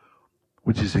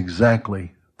 which is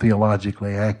exactly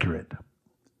theologically accurate.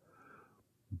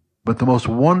 But the most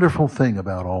wonderful thing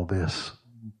about all this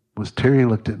was Terry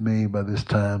looked at me by this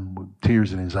time with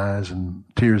tears in his eyes and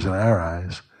tears in our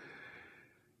eyes.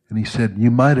 And he said,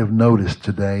 you might have noticed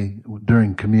today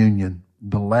during communion,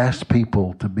 the last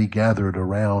people to be gathered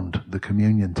around the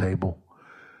communion table,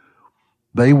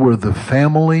 they were the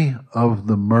family of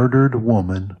the murdered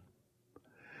woman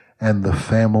and the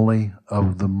family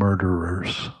of the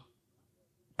murderers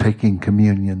taking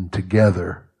communion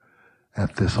together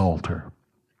at this altar.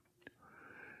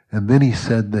 And then he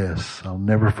said this, I'll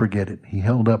never forget it. He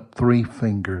held up 3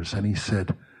 fingers and he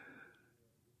said,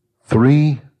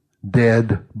 3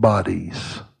 dead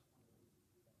bodies.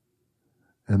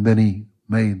 And then he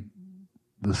made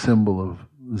the symbol of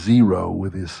 0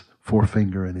 with his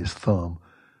forefinger and his thumb.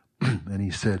 And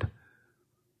he said,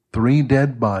 3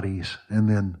 dead bodies and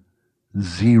then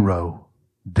 0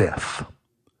 death.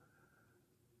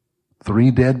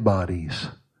 3 dead bodies,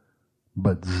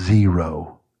 but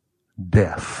 0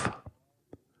 death.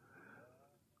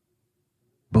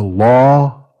 The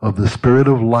law of the Spirit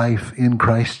of life in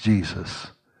Christ Jesus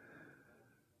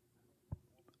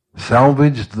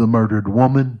salvaged the murdered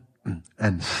woman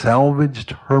and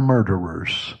salvaged her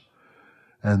murderers.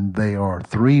 And they are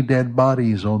 3 dead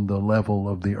bodies on the level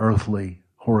of the earthly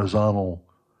horizontal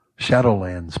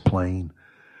Shadowlands plane.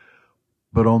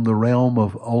 But on the realm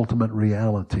of ultimate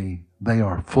reality, they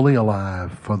are fully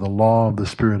alive, for the law of the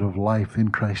Spirit of life in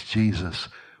Christ Jesus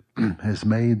has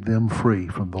made them free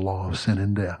from the law of sin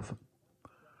and death.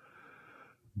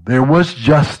 There was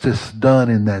justice done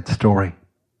in that story.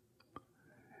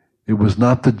 It was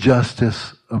not the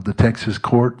justice of the Texas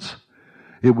courts.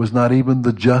 It was not even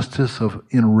the justice of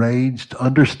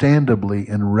understandably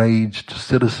enraged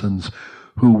citizens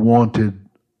who wanted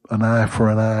an eye for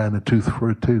an eye and a tooth for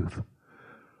a tooth.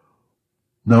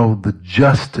 No, the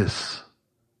justice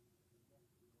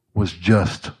was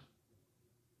just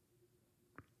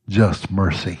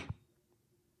mercy.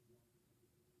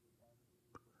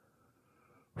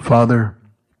 Father,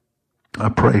 I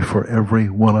pray for every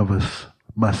one of us,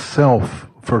 myself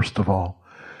first of all.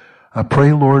 I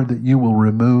pray, Lord, that you will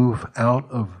remove out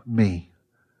of me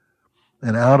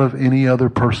and out of any other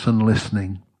person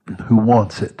listening who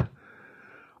wants it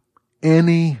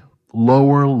any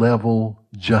lower level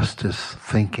justice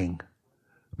thinking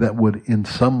that would in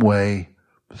some way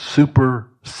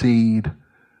supersede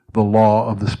the law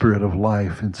of the Spirit of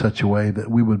life in such a way that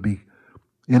we would be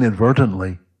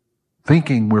inadvertently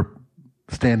thinking we're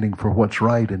standing for what's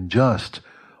right and just,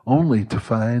 only to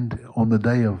find on the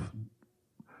day of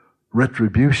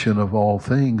retribution of all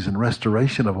things and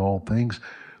restoration of all things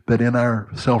that in our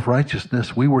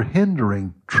self-righteousness we were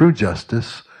hindering true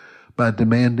justice by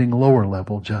demanding lower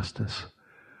level justice.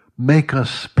 Make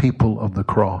us people of the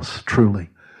cross, truly.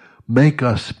 Make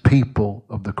us people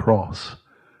of the cross,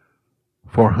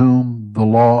 for whom the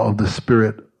law of the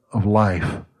Spirit of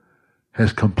life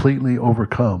has completely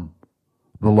overcome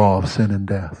the law of sin and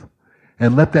death.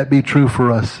 And let that be true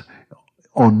for us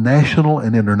on national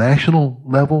and international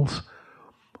levels,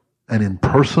 and in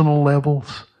personal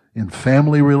levels, in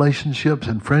family relationships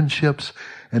and friendships,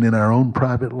 and in our own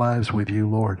private lives with you,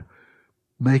 Lord.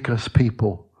 Make us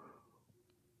people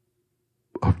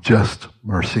of just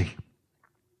mercy.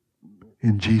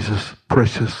 In Jesus'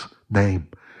 precious name.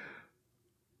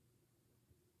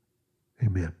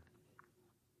 Amen.